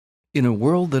In a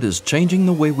world that is changing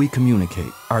the way we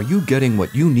communicate, are you getting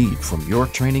what you need from your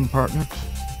training partner?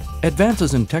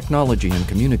 Advances in technology and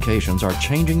communications are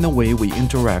changing the way we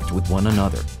interact with one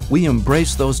another. We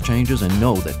embrace those changes and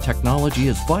know that technology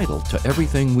is vital to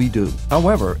everything we do.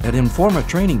 However, at Informa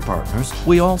Training Partners,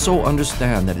 we also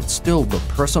understand that it's still the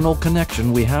personal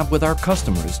connection we have with our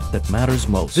customers that matters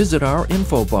most. Visit our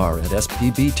info bar at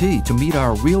SPBT to meet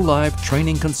our real-life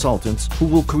training consultants who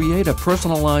will create a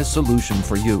personalized solution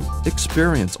for you.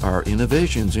 Experience our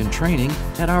innovations in training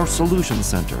at our Solution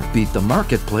Center. Beat the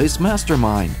Marketplace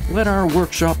Mastermind. Let our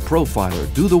workshop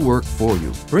profiler do the work for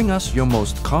you. Bring us your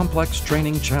most complex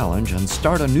training challenge and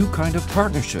start a new kind of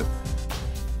partnership.